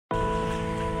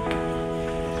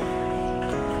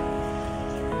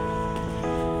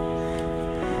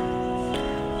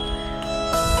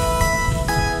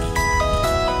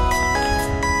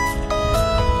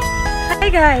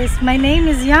guys, my name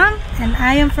is Yang and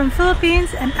I am from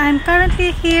Philippines and I'm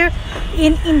currently here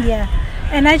in India,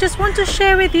 and I just want to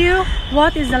share with you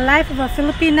what is the life of a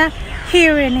Filipina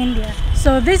here in India.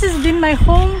 So this has been my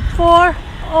home for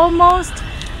almost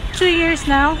 2 years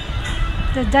now.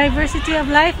 The diversity of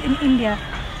life in India.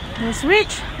 There's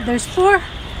rich, there's poor.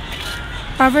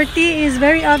 Poverty is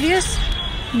very obvious,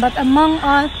 but among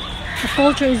all, the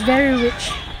culture is very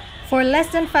rich. For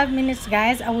less than 5 minutes,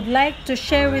 guys, I would like to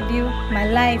share with you my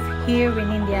life here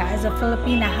in India as a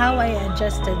Filipina, how I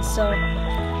adjusted. So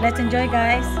let's enjoy,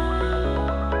 guys.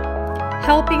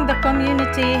 Helping the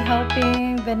community,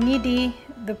 helping the needy,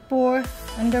 the poor,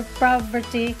 under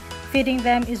poverty, feeding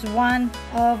them is one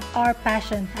of our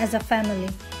passion as a family.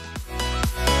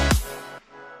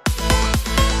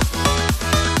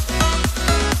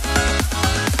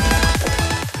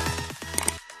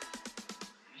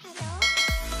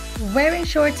 Wearing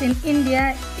shorts in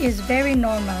India is very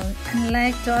normal,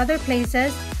 unlike to other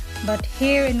places, but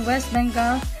here in West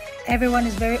Bengal, everyone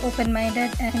is very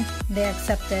open-minded and they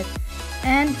accept it.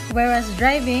 And whereas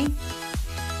driving,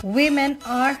 women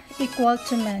are equal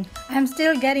to men. I'm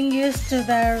still getting used to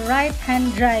the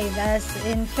right-hand drive, as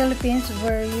in Philippines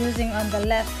we're using on the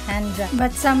left-hand drive,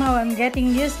 but somehow I'm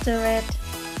getting used to it.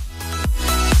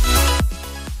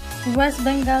 West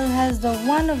Bengal has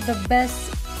one of the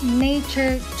best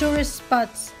nature tourist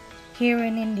spots here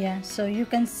in India, so you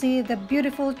can see the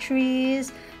beautiful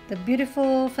trees, the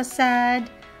beautiful facade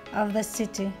of the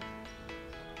city.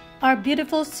 Our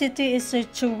beautiful city is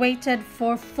situated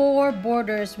for 4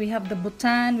 borders. We have the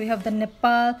Bhutan, we have the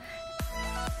Nepal,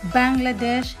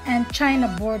 Bangladesh and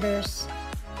China borders.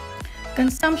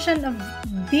 Consumption of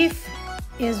beef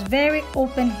is very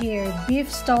open here.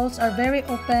 Beef stalls are very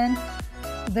open.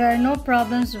 There are no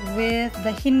problems with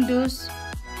the Hindus.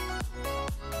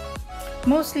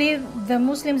 Mostly the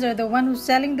Muslims are the one who's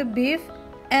selling the beef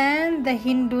and the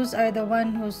Hindus are the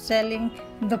one who's selling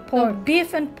the pork. So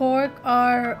beef and pork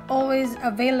are always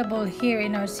available here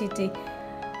in our city.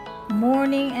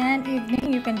 Morning and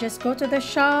evening, you can just go to the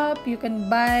shop, you can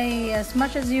buy as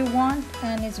much as you want,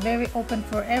 and it's very open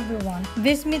for everyone.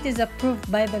 This meat is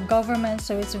approved by the government,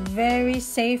 so it's very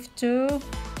safe to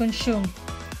consume.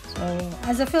 So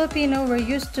as a Filipino, we're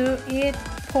used to eat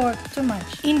pork too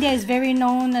much. India is very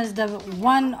known as the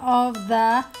one of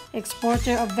the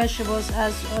exporter of vegetables,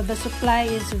 as the supply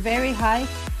is very high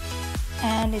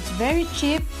and it's very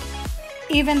cheap.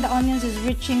 Even the onions is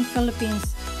reaching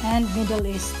Philippines and Middle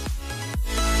East.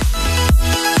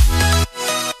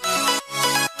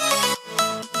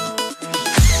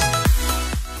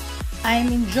 I'm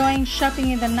enjoying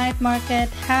shopping in the night market,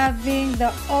 having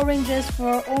the oranges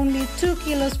for only 2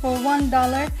 kilos for $1,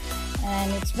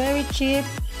 and it's very cheap.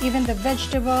 Even the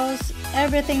vegetables,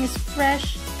 everything is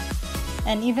fresh,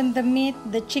 and even the meat,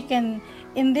 the chicken.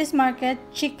 In this market,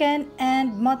 chicken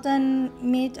and mutton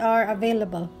meat are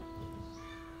available.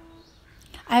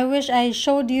 I wish I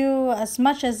showed you as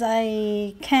much as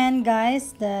I can,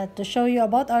 guys, to show you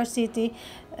about our city.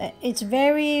 It's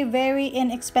very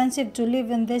inexpensive to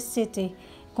live in this city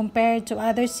compared to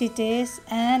other cities,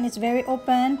 and it's very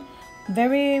open.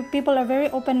 People are very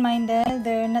open-minded.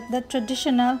 They're not that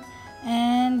traditional,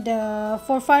 and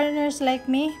for foreigners like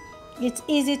me, it's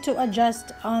easy to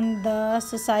adjust on the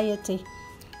society.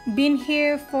 Been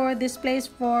here for this place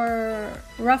for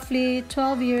roughly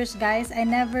 12 years, guys. I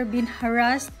never been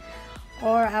harassed,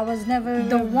 or I was never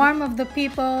the warmth of the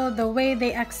people, the way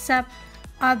they accept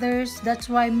others. That's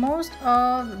why most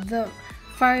of the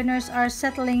foreigners are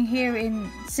settling here in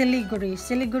Siliguri.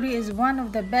 Siliguri is one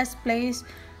of the best places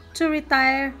to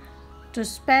retire, to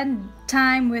spend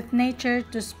time with nature,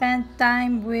 to spend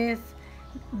time with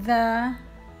the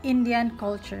Indian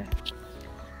culture.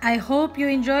 I hope you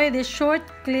enjoy this short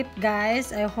clip,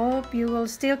 guys. I hope you will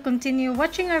still continue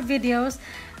watching our videos,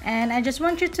 and I just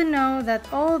want you to know that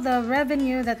all the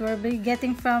revenue that we'll be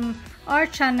getting from our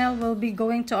channel will be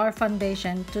going to our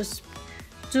foundation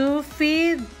to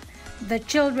feed the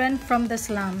children from the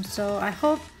slum. So I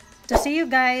hope to see you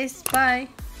guys. Bye.